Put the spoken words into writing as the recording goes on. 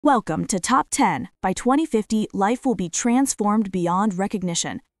Welcome to Top 10. By 2050, life will be transformed beyond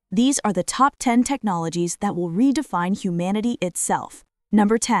recognition. These are the top 10 technologies that will redefine humanity itself.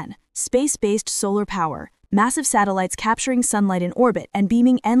 Number 10. Space-based solar power. Massive satellites capturing sunlight in orbit and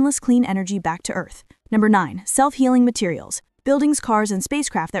beaming endless clean energy back to Earth. Number 9. Self-healing materials. Buildings, cars, and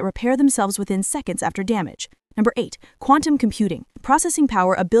spacecraft that repair themselves within seconds after damage. Number 8. Quantum computing. Processing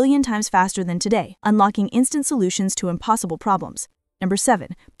power 1 billion times faster than today, unlocking instant solutions to impossible problems. Number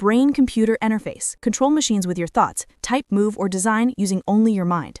 7. Brain-computer interface. Control machines with your thoughts, type, move, or design using only your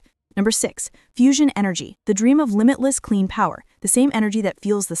mind. Number 6. Fusion energy. The dream of limitless clean power, the same energy that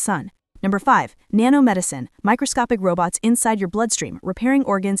fuels the sun. Number 5. Nanomedicine. Microscopic robots inside your bloodstream, repairing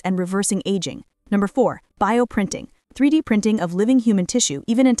organs and reversing aging. Number 4. Bioprinting. 3D printing of living human tissue,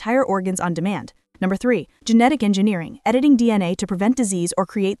 even entire organs on demand. Number 3. Genetic engineering. Editing DNA to prevent disease or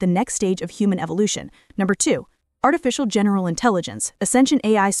create the next stage of human evolution. Number 2. Artificial general intelligence, a sentient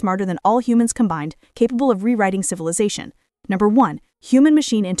AI smarter than all humans combined, capable of rewriting civilization. Number 1.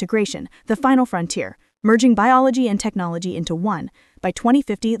 Human-machine integration, the final frontier, merging biology and technology into one. By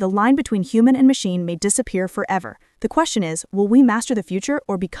 2050, the line between human and machine may disappear forever. The question is, will we master the future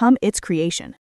or become its creation?